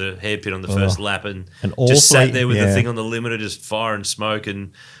Ritter at the hairpin on the first lap and just sat there with the thing on the limiter, just fire and smoke.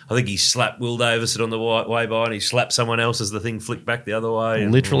 And I think he slapped Will Davison on the way by and he slapped someone else as the thing flicked back the other way.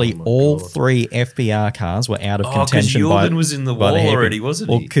 Literally all 3 FBR cars were out of contention. Because Yulden was in the wall already, wasn't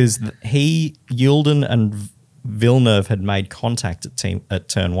he? Well, because Yulden and Villeneuve had made contact at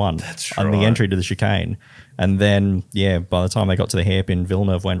turn 1 on the entry to the chicane. And then, by the time they got to the hairpin,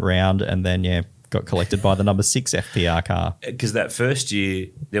 Villeneuve went round and then, got collected by the number 6 FPR car. Because that first year,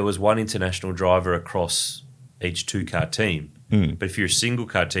 there was one international driver across each 2-car team. But if you're a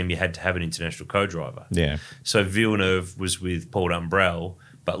single-car team, you had to have an international co-driver. Yeah. So Villeneuve was with Paul Dumbrell,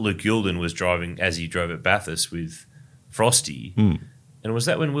 but Luke Yulden was driving, as he drove at Bathurst, with Frosty. And was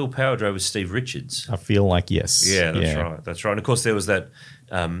that when Will Power drove with Steve Richards? I feel like yes. Yeah, that's right. And, of course, there was that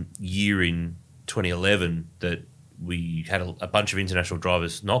year in 2011 that we had a bunch of international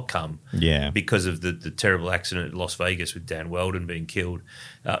drivers not come because of the terrible accident at Las Vegas with Dan Weldon being killed,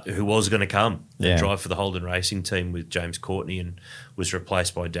 who was going to come and drive for the Holden Racing team with James Courtney and was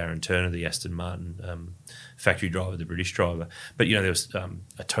replaced by Darren Turner, the Aston Martin factory driver, the British driver. But, there was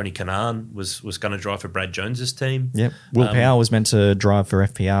Tony Kanaan was going to drive for Brad Jones's team. Yep. Will Power was meant to drive for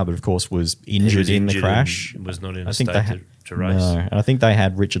FPR, but, of course, was injured in the crash. And was not in a state to race. No, and I think they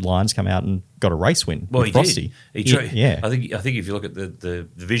had Richard Lyons come out and got a race win with Frosty. Did. I think if you look at the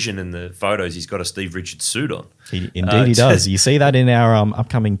vision and the photos, he's got a Steve Richards suit on. Indeed he does. You see that in our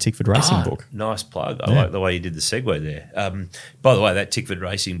upcoming Tickford Racing book. Nice plug. I like the way you did the segue there. By the way, that Tickford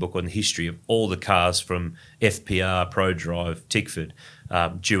Racing book on the history of all the cars from FPR, Pro Drive, Tickford,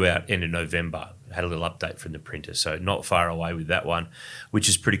 due out end of November. Had a little update from the printer, so not far away with that one, which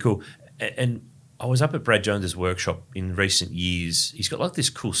is pretty cool. And I was up at Brad Jones's workshop in recent years. He's got like this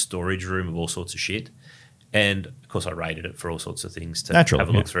cool storage room of all sorts of shit. And, of course, I rated it for all sorts of things to have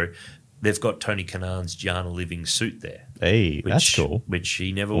a look through. They've got Tony Kanan's Gianna Living suit there. Hey, that's cool. Which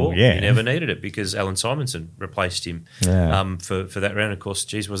he never wore. Yeah. He never needed it because Alan Simonson replaced him for that round. Of course,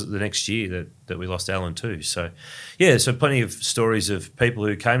 geez, was it the next year that we lost Alan too? So, yeah, so plenty of stories of people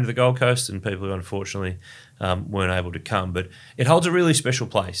who came to the Gold Coast and people who unfortunately weren't able to come. But it holds a really special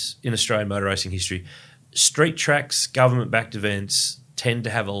place in Australian motor racing history. Street tracks, government-backed events tend to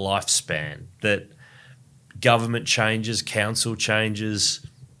have a lifespan that government changes, council changes.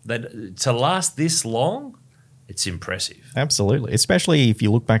 That to last this long, it's impressive. Absolutely, especially if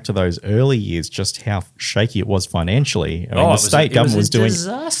you look back to those early years, just how shaky it was financially. I mean, the state government was doing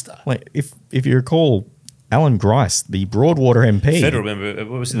disaster. Like if you recall, Alan Grice, the Broadwater MP, federal member,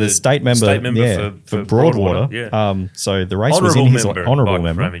 what was it? the state member for Broadwater. Yeah. So the race Honourable was in his member, honourable Mike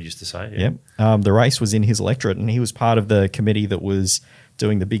member. Framing used to say. Yeah. Yep. The race was in his electorate, and he was part of the committee that was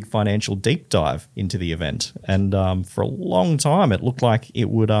doing the big financial deep dive into the event. And for a long time, it looked like it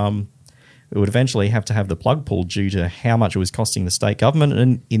would eventually have to have the plug pulled due to how much it was costing the state government.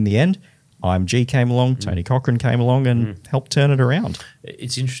 And in the end, IMG came along, Tony Cochrane came along and helped turn it around.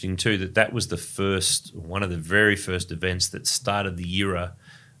 It's interesting too that was one of the very first events that started the era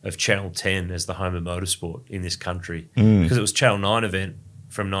of Channel 10 as the home of motorsport in this country, because it was Channel 9 event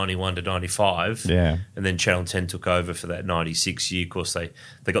from 91 to 95. Yeah. And then Channel 10 took over for that 96 year. Of course, they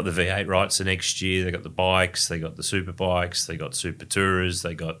got the V8 rights the next year. They got the bikes. They got the super bikes. They got super tourers.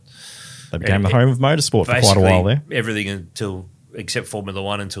 They became the home of motorsport for quite a while there. Everything except Formula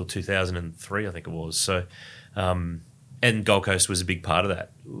One until 2003, I think it was. So, and Gold Coast was a big part of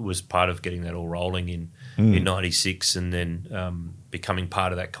that. It was part of getting that all rolling in 96 and then becoming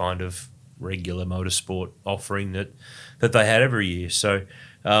part of that kind of regular motorsport offering that they had every year. So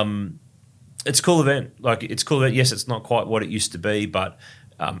it's a cool event. It's a cool event. Yes, it's not quite what it used to be, but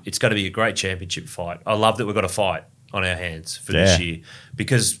it's going to be a great championship fight. I love that we've got a fight on our hands for this year,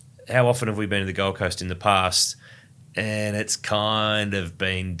 because how often have we been to the Gold Coast in the past and it's kind of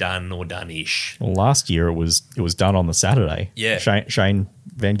been done or done-ish? Well, last year it was done on the Saturday. Yeah. Shane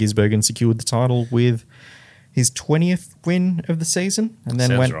Van Gisbergen secured the title with his 20th win of the season, and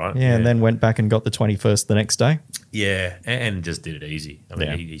then and then went back and got the 21st the next day. Yeah, and just did it easy. I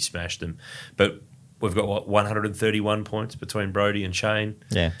mean, he smashed them. But we've got 131 points between Brody and Shane.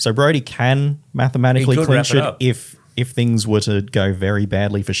 Yeah, so Brody can mathematically clinch it if things were to go very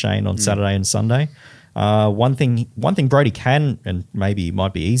badly for Shane on Saturday and Sunday. One thing Brody can, and maybe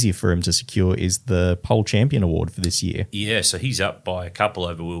might be easier for him to secure, is the Pole Champion Award for this year. Yeah, so he's up by a couple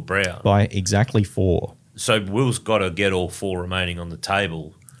over Will Brown. By exactly 4. So Will's got to get all 4 remaining on the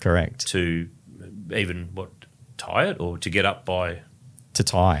table. Correct. To even, tie it, or to get up by... To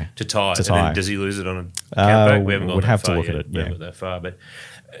tie. And then does he lose it on a countback? We haven't gone would that have far to look yet. at it, We haven't got that far. But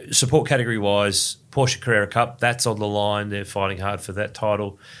support category-wise, Porsche Carrera Cup, that's on the line. They're fighting hard for that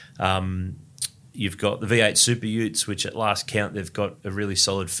title. You've got the V8 Super Utes, which at last count, they've got a really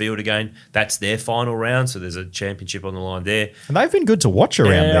solid field again. That's their final round, so there's a championship on the line there. And they've been good to watch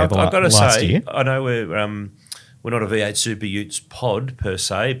around there I've got to last say, year. I know we're not a V8 Super Utes pod per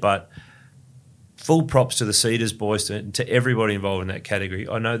se, but full props to the Cedars boys, to everybody involved in that category.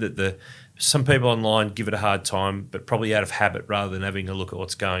 I know that some people online give it a hard time, but probably out of habit rather than having a look at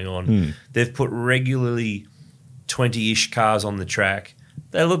what's going on. They've put regularly 20-ish cars on the track.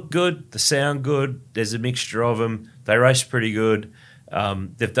 They look good. They sound good. There's a mixture of them. They race pretty good.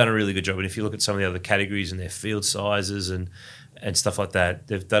 They've done a really good job. And if you look at some of the other categories and their field sizes and stuff like that,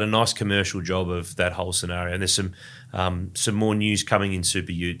 they've done a nice commercial job of that whole scenario. And there's some more news coming in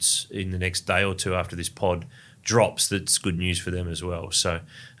Super Utes in the next day or two after this pod drops. That's good news for them as well. So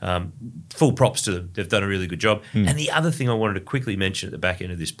full props to them. They've done a really good job. And the other thing I wanted to quickly mention at the back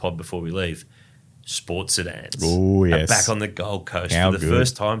end of this pod before we leave, sports sedans. Oh, yes. Are back on the Gold Coast How for the good.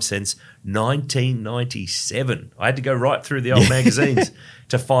 first time since 1997. I had to go right through the old magazines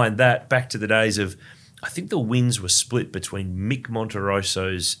to find that, back to the days of, I think the wins were split between Mick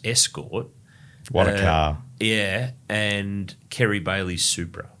Monteroso's Escort. What a car. Yeah, and Kerry Bailey's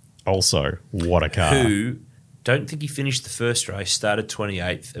Supra. Also, what a car. Who, don't think he finished the first race, started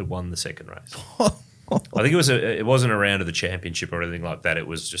 28th and won the second race. I think it wasn't a round of the championship or anything like that. It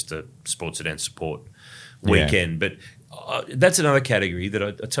was just a sports sedan support weekend. But that's another category that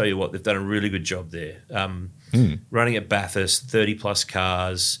I tell you what, they've done a really good job there. Running at Bathurst, 30-plus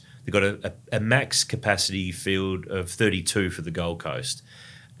cars. They've got a max capacity field of 32 for the Gold Coast.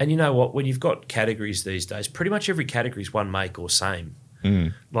 And you know what? When you've got categories these days, pretty much every category is one make or same.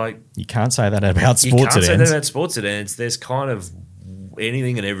 Like, You can't say that about you sports can't say that sedans. about sports sedans. There's kind of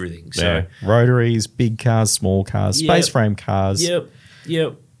anything and everything. So, Rotaries, big cars, small cars, space frame cars. Yep.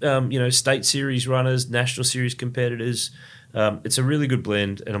 State series runners, national series competitors. It's a really good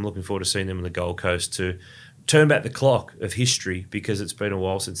blend, and I'm looking forward to seeing them on the Gold Coast to turn back the clock of history, because it's been a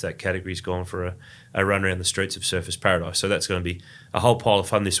while since that category's gone for a run around the streets of Surfers Paradise. So that's going to be a whole pile of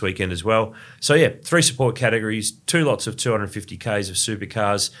fun this weekend as well. So, 3 support categories, 2 lots of 250Ks of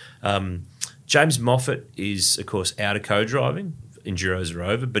supercars. James Moffat is, of course, out of co-driving. Enduros are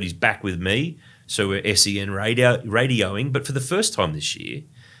over, but he's back with me. So we're SEN radioing. But for the first time this year,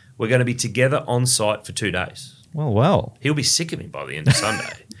 we're going to be together on site for 2 days. Well. He'll be sick of me by the end of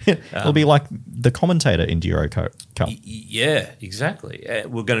Sunday. It'll be like the commentator in Enduro Cup. Yeah, exactly.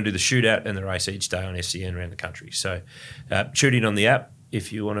 We're going to do the shootout and the race each day on SEN around the country. So tune in on the app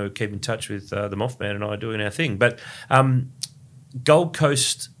if you want to keep in touch with the Mothman and I doing our thing. But Gold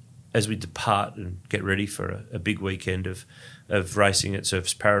Coast, as we depart and get ready for a big weekend of racing at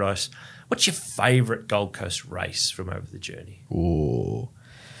Surfers Paradise, what's your favourite Gold Coast race from over the journey? Ooh.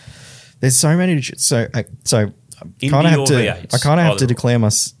 There's so many. So I Indy kind of have or to. V8s? I kind of have to Either declare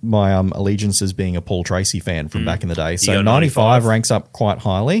my allegiance as being a Paul Tracy fan from back in the day. So got 95 95. ranks up quite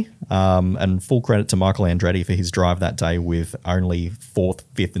highly, and full credit to Michael Andretti for his drive that day with only 4th,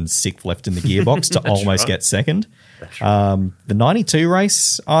 5th, and 6th left in the gearbox to almost get second. The 92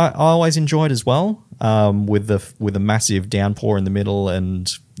 race I always enjoyed as well, with the massive downpour in the middle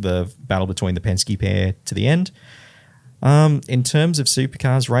and the battle between the Penske pair to the end. In terms of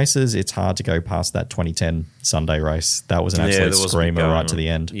supercars races, it's hard to go past that 2010 Sunday race. That was an absolute screamer right to the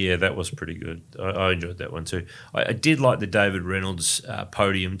end. Yeah, that was pretty good. I enjoyed that one too. I did like the David Reynolds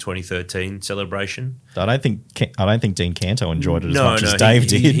podium 2013 celebration. I don't think Dean Canto enjoyed it as much as Dave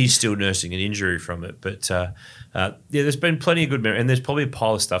did. He's still nursing an injury from it. But there's been plenty of good memory, and there's probably a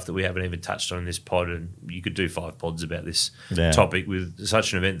pile of stuff that we haven't even touched on in this pod, and you could do 5 pods about this topic with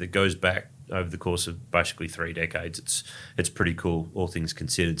such an event that goes back over the course of basically 3 decades. It's pretty cool, all things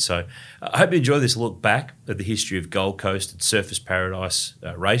considered. So I hope you enjoy this look back at the history of Gold Coast and Surfers Paradise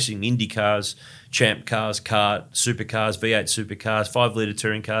racing, Indy cars, Champ cars, kart, supercars, V8 supercars, 5-litre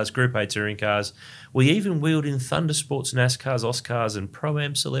touring cars, Group A touring cars. We even wheeled in Thunder Sports, NASCARs, Oscars, and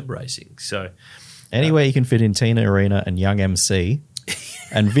Pro-Am celeb racing. So anywhere you can fit in Tina Arena and Young MC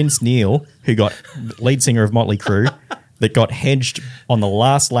and Vince Neil, who got lead singer of Motley Crue, that got hedged on the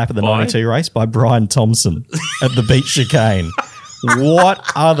last lap of the 92 race by Brian Thompson at the beach chicane. What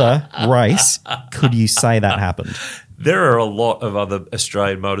other race could you say that happened? There are a lot of other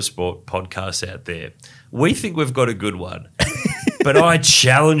Australian motorsport podcasts out there. We think we've got a good one, but I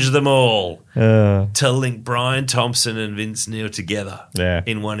challenge them all to link Brian Thompson and Vince Neil together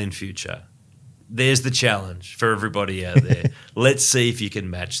in one in future. There's the challenge for everybody out there. Let's see if you can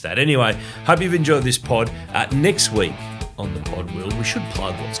match that. Anyway, hope you've enjoyed this pod. Next week on the pod, Will, we should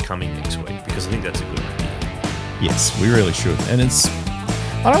plug what's coming next week, because I think that's a good idea. Yes, we really should. And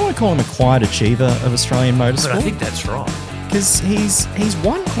I don't want to call him a quiet achiever of Australian motorsport. But I think that's right. Because he's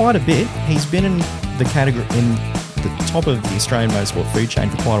won quite a bit. He's been in the category, in the top of the Australian motorsport food chain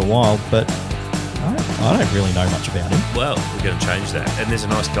for quite a while, but I don't really know much about him. Well, we're going to change that. And there's a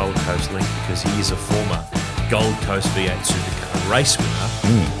nice Gold Coast link, because he is a former Gold Coast V8 Supercar race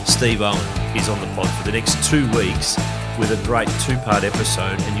winner. Steve Owen is on the pod for the next 2 weeks with a great 2-part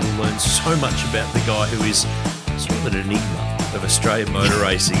episode, and you'll learn so much about the guy who is sort of an enigma of Australian motor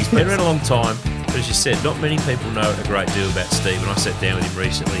racing. He's been around a long time, but as you said, not many people know a great deal about Steve, and I sat down with him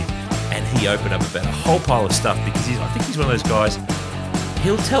recently, and he opened up about a whole pile of stuff, because I think he's one of those guys,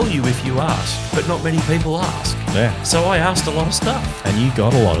 he'll tell you if you ask, but not many people ask. Yeah. So I asked a lot of stuff. And you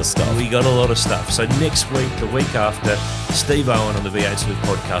got a lot of stuff. We got a lot of stuff. So next week, the week after, Steve Owen on the V8 Sleuth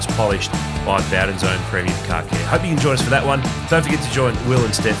podcast, polished by Bowden's own Premium Car Care. Hope you can join us for that one. Don't forget to join Will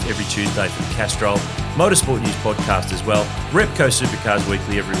and Steph every Tuesday for the Castrol Motorsport News podcast as well. Repco Supercars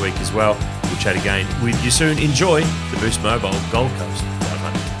Weekly every week as well. We'll chat again with you soon. Enjoy the Boost Mobile Gold Coast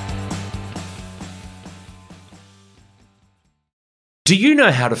 500. Do you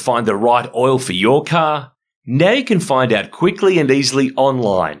know how to find the right oil for your car? Now you can find out quickly and easily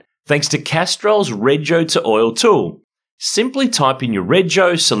online, thanks to Castrol's Rego to Oil tool. Simply type in your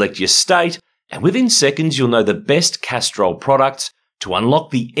Rego, select your state, and within seconds you'll know the best Castrol products to unlock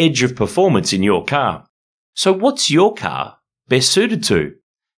the edge of performance in your car. So what's your car best suited to?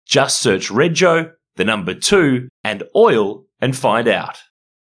 Just search Rego, the number 2, and oil and find out.